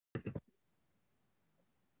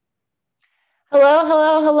Hello,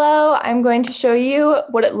 hello, hello. I'm going to show you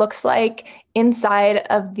what it looks like inside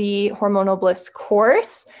of the Hormonal Bliss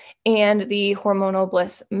course and the Hormonal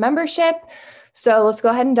Bliss membership. So let's go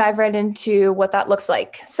ahead and dive right into what that looks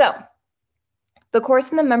like. So the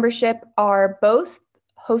course and the membership are both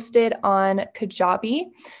hosted on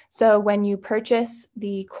Kajabi. So when you purchase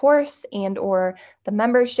the course and or the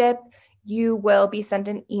membership, you will be sent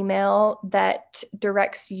an email that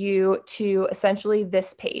directs you to essentially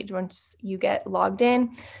this page once you get logged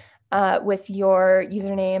in with your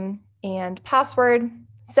username and password.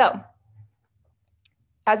 So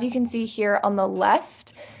as you can see here on the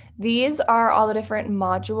left, these are all the different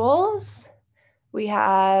modules. We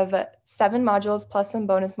have 7 modules plus some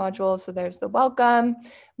bonus modules. So there's the welcome,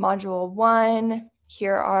 module 1.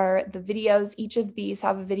 Here are the videos. Each of these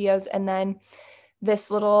have videos, and then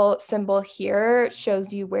this little symbol here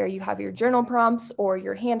shows you where you have your journal prompts or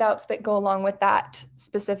your handouts that go along with that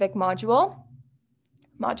specific module.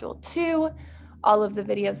 Module 2, all of the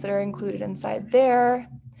videos that are included inside there.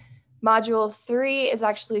 Module 3 is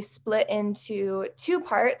actually split into 2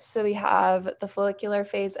 parts. So we have the follicular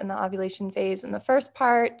phase and the ovulation phase in the first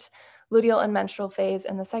part, luteal and menstrual phase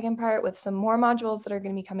in the second part, with some more modules that are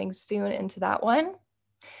going to be coming soon into that one.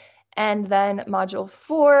 And then module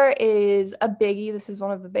 4 is a biggie. This is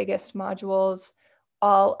one of the biggest modules.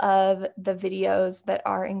 All of the videos that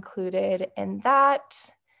are included in that.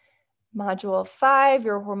 Module 5,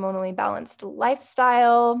 your hormonally balanced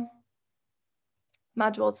lifestyle.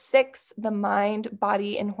 Module 6, the mind,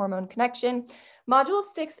 body, and hormone connection. Module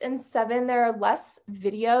 6 and 7, there are less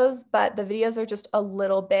videos, but the videos are just a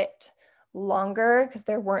little bit longer because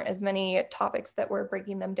there weren't as many topics that we're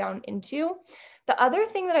breaking them down into. The other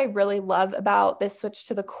thing that I really love about this switch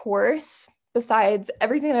to the course, besides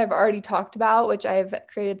everything that I've already talked about, which I've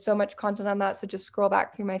created so much content on that, so just scroll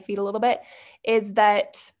back through my feed a little bit, is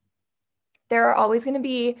that there are always going to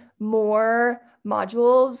be more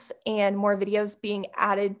modules and more videos being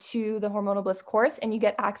added to the Hormonal Bliss course, and you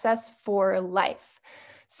get access for life.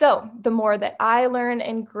 So the more that I learn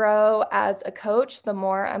and grow as a coach, the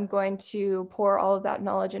more I'm going to pour all of that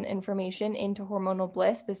knowledge and information into Hormonal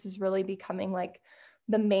Bliss. This is really becoming like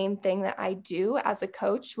the main thing that I do as a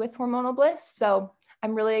coach with Hormonal Bliss. So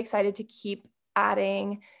I'm really excited to keep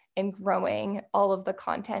adding and growing all of the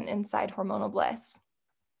content inside Hormonal Bliss.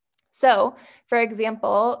 So, for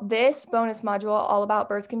example, this bonus module all about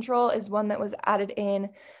birth control is one that was added in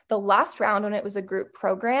the last round when it was a group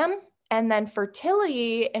program. And then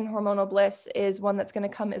fertility in Hormonal Bliss is one that's going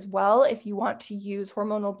to come as well if you want to use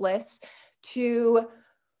Hormonal Bliss to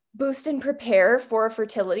boost and prepare for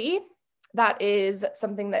fertility. That is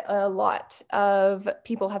something that a lot of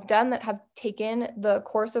people have done that have taken the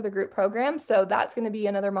course or the group program. So that's going to be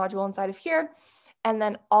another module inside of here. And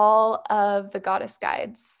then all of the goddess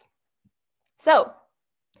guides. So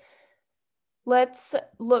let's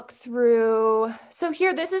look through. So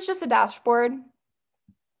here, this is just a dashboard.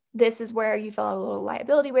 This is where you fill out a little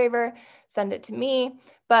liability waiver, send it to me.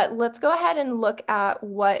 But let's go ahead and look at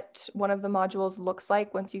what one of the modules looks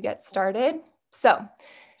like once you get started. So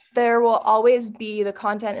there will always be the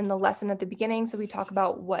content in the lesson at the beginning. So we talk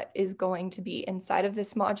about what is going to be inside of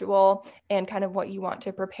this module and kind of what you want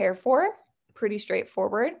to prepare for. Pretty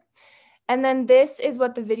straightforward. And then this is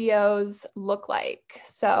what the videos look like.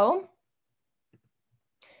 So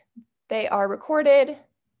they are recorded.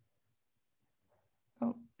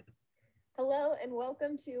 Oh. Hello and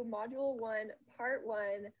welcome to Module 1, Part 1,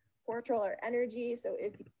 Portal or Energy. So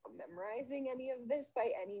if you're memorizing any of this by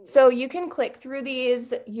any means. So you can click through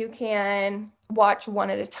these. You can watch one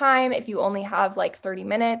at a time if you only have like 30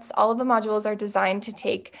 minutes. All of the modules are designed to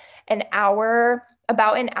take an hour,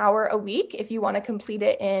 about an hour a week if you want to complete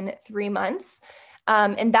it in 3 months.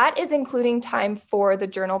 And that is including time for the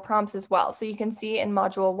journal prompts as well. So you can see in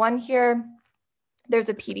module 1 here, there's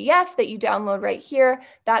a PDF that you download right here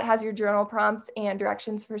that has your journal prompts and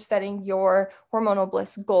directions for setting your Hormonal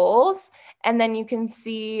Bliss goals. And then you can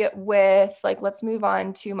see with, like, let's move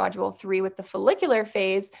on to module 3 with the follicular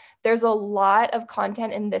phase. There's a lot of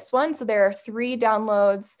content in this one. So there are 3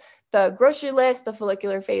 downloads: the grocery list, the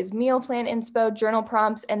follicular phase meal plan inspo, journal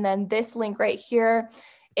prompts, and then this link right here.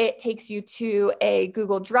 It takes you to a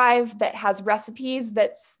Google Drive that has recipes.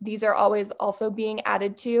 These are always also being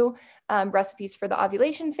added to recipes for the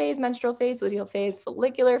ovulation phase, menstrual phase, luteal phase,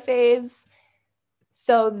 follicular phase.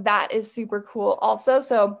 So that is super cool also.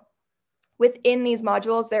 So within these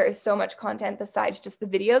modules, there is so much content besides just the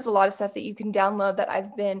videos, a lot of stuff that you can download that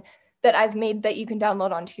I've made that you can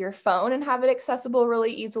download onto your phone and have it accessible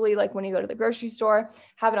really easily. Like when you go to the grocery store,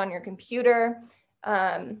 have it on your computer.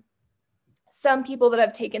 some people that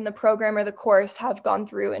have taken the program or the course have gone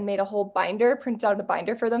through and made a whole binder, printed out a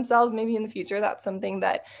binder for themselves. Maybe in the future, that's something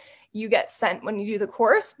that you get sent when you do the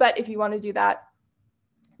course. But if you want to do that,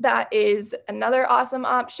 that is another awesome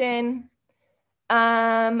option.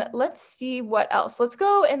 Let's see what else. Let's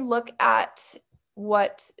go and look at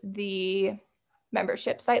what the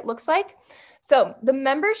membership site looks like. So the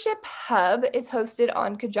membership hub is hosted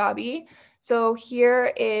on Kajabi. So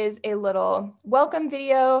here is a little welcome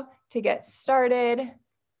video to get started.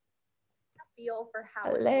 Feel for how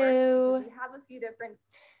it works. We have a few different.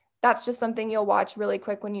 That's just something you'll watch really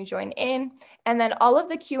quick when you join in. And then all of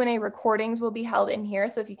the Q&A recordings will be held in here.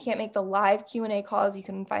 So if you can't make the live Q&A calls, you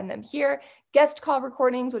can find them here. Guest call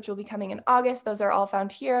recordings, which will be coming in August, those are all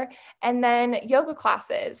found here. And then yoga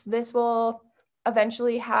classes. This will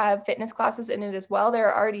eventually have fitness classes in it as well. There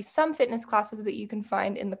are already some fitness classes that you can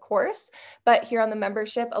find in the course, but here on the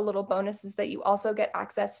membership, a little bonus is that you also get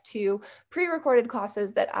access to pre-recorded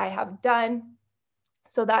classes that I have done.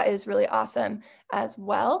 So that is really awesome as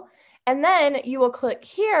well. And then you will click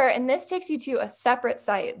here, and this takes you to a separate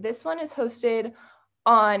site. This one is hosted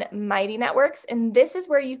on Mighty Networks, and this is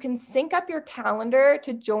where you can sync up your calendar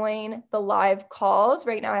to join the live calls.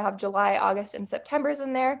 Right now I have July, August, and September's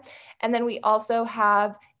in there. And then we also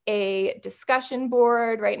have a discussion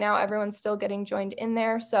board. Right now everyone's still getting joined in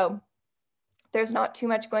there, so there's not too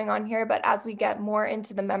much going on here, but as we get more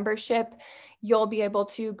into the membership, you'll be able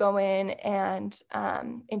to go in and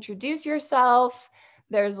introduce yourself.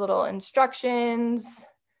 There's little instructions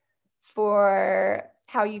for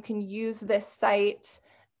how you can use this site.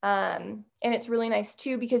 And it's really nice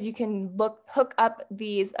too, because you can hook up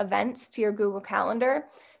these events to your Google Calendar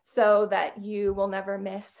so that you will never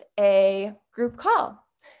miss a group call.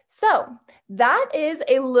 So that is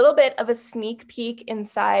a little bit of a sneak peek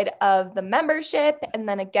inside of the membership. And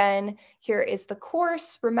then again, here is the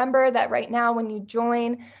course. Remember that right now when you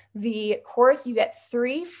join the course, you get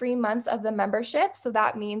 3 free months of the membership. So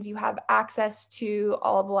that means you have access to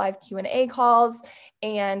all of the live Q&A calls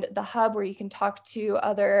and the hub where you can talk to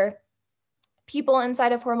other people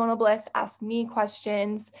inside of Hormonal Bliss, ask me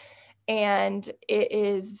questions. And it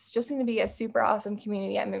is just going to be a super awesome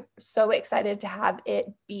community. I'm so excited to have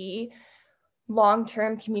it be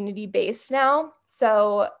long-term community based now.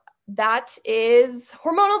 So that is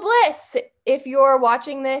Hormonal Bliss. If you're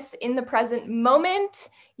watching this in the present moment,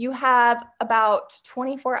 you have about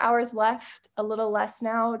 24 hours left, a little less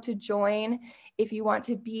now, to join if you want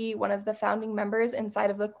to be one of the founding members inside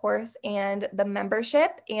of the course and the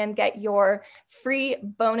membership and get your free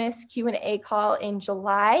bonus Q&A call in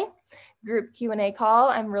July, group Q&A call.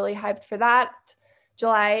 I'm really hyped for that.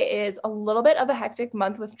 July is a little bit of a hectic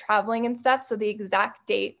month with traveling and stuff, so the exact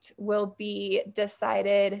date will be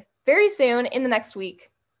decided very soon in the next week.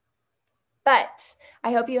 But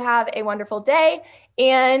I hope you have a wonderful day,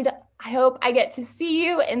 and I hope I get to see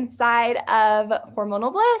you inside of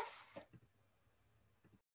Hormonal Bliss.